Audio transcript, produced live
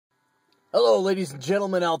Hello, ladies and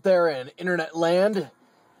gentlemen out there in internet land.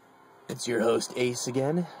 It's your host, Ace,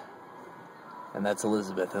 again. And that's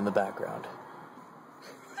Elizabeth in the background.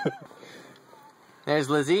 There's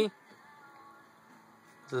Lizzie.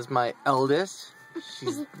 This is my eldest.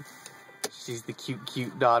 She's the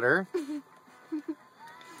cute daughter.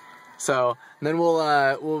 So then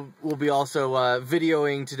we'll be also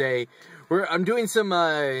videoing today. I'm doing some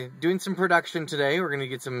production today. We're gonna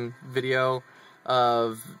get some video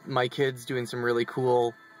of my kids doing some really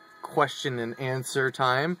cool question and answer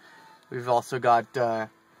time. We've also got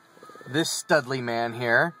this studly man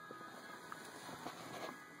here.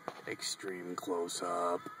 Extreme close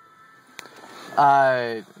up.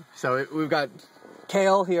 So we've got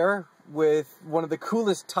Kale here with one of the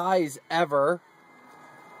coolest ties ever.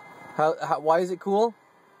 Why is it cool?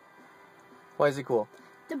 Why is it cool?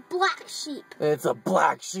 The black sheep. It's a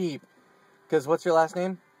black sheep. Because what's your last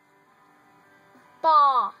name?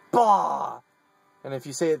 Ba. Ba. And if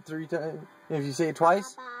you say it 3 times, if you say it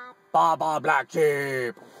twice, ba ba black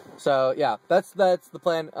sheep. So yeah, that's the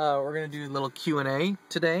plan. We're gonna do a little Q&A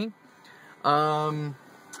today.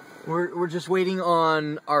 We're just waiting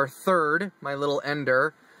on our third, my little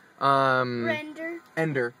Ender. Render.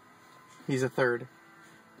 Ender. He's a third.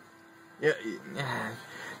 Yeah.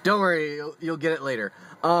 Don't worry, you'll get it later.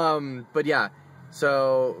 But yeah,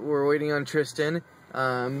 so we're waiting on Tristan.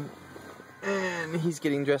 And he's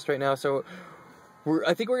getting dressed right now. So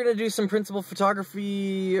I think we're gonna do some principal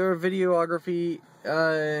photography or videography.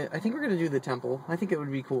 I think we're gonna do the temple. I think it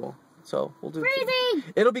would be cool. So we'll do.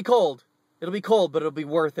 Freezing. It'll be cold. It'll be cold, but it'll be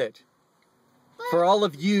worth it. For all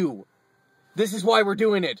of you. This is why we're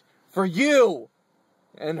doing it. For you.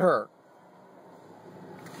 And her.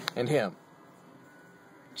 And him.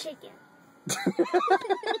 Chicken.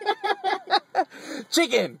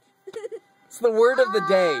 Chicken! It's the word of the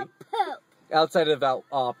day. Poop. Outside of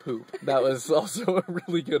poop. That was also a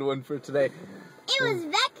really good one for today. It was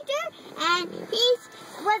Vector, and he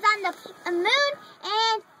was on the moon,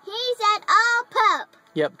 and he said, "Oh, poop."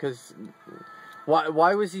 Yep, because...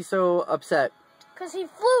 Why was he so upset? Because he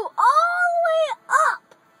flew all the way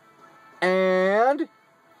up. And...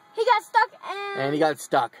 He got stuck, and he got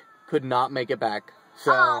stuck. Could not make it back.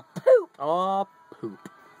 So... Oh, poop. Oh, poop.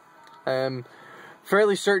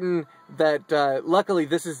 Fairly certain that, luckily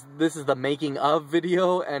this is the making of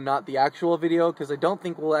video and not the actual video, because I don't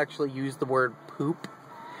think we'll actually use the word poop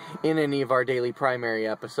in any of our daily primary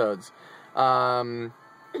episodes. Oh,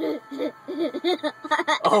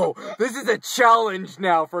 this is a challenge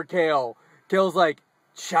now for Kale. Kale's like,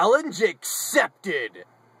 challenge accepted.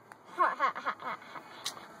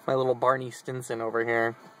 My little Barney Stinson over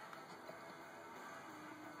here.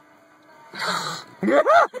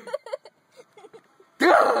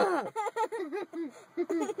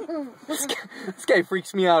 This guy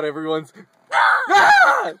freaks me out every once.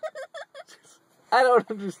 I don't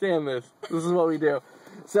understand this. This is what we do.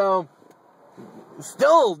 So,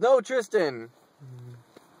 still no Tristan.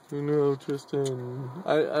 No Tristan.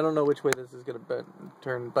 I don't know which way this is gonna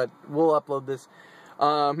turn, but we'll upload this.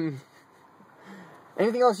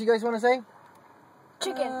 Anything else you guys want to say?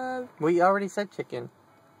 Chicken. We already said chicken.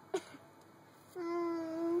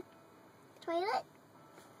 Toilet.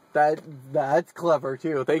 That's clever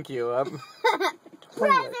too. Thank you.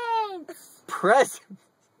 Presents. Presents.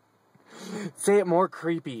 Say it more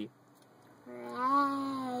creepy.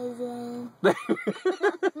 Presents. What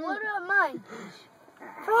about mine?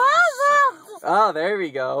 Presents. Oh, there we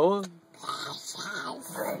go.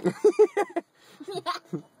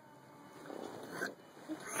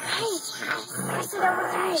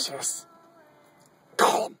 Precious.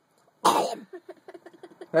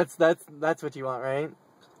 That's what you want, right?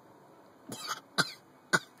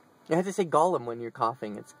 You have to say Gollum when you're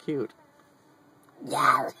coughing. It's cute.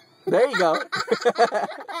 Yeah. There you go.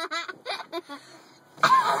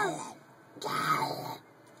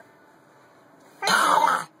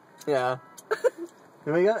 Yeah.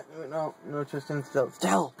 Here we go. No, Tristan, still.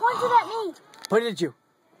 Pointed at me. Pointed at you.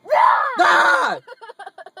 Ah!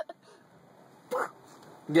 Ah!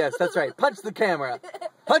 Yes, that's right. Punch the camera.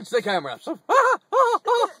 Punch the camera.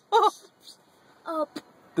 Up.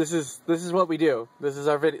 This is what we do. This is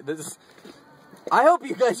our video. I hope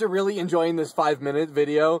you guys are really enjoying this 5-minute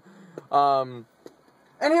video. And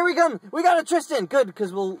here we come. We got a Tristan. Good,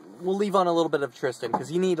 because we'll leave on a little bit of Tristan, because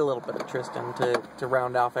you need a little bit of Tristan to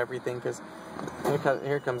round off everything. Because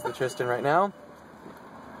here comes the Tristan right now.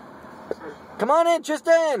 Come on in,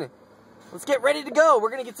 Tristan. Let's get ready to go. We're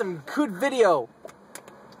gonna get some good video.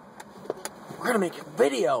 We're gonna make a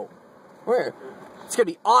video. It's gonna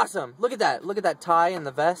be awesome. Look at that. Look at that tie and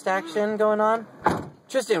the vest action going on.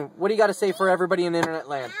 Tristan, what do you got to say for everybody in internet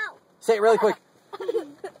land? Say it really quick.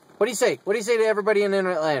 What do you say? What do you say to everybody in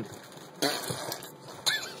Internet Land?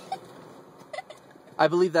 I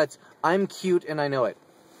believe that's, I'm cute and I know it.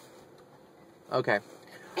 Okay.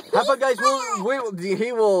 Have fun, guys.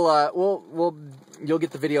 You'll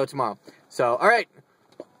get the video tomorrow. So, all right.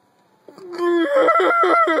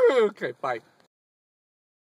 Okay, bye.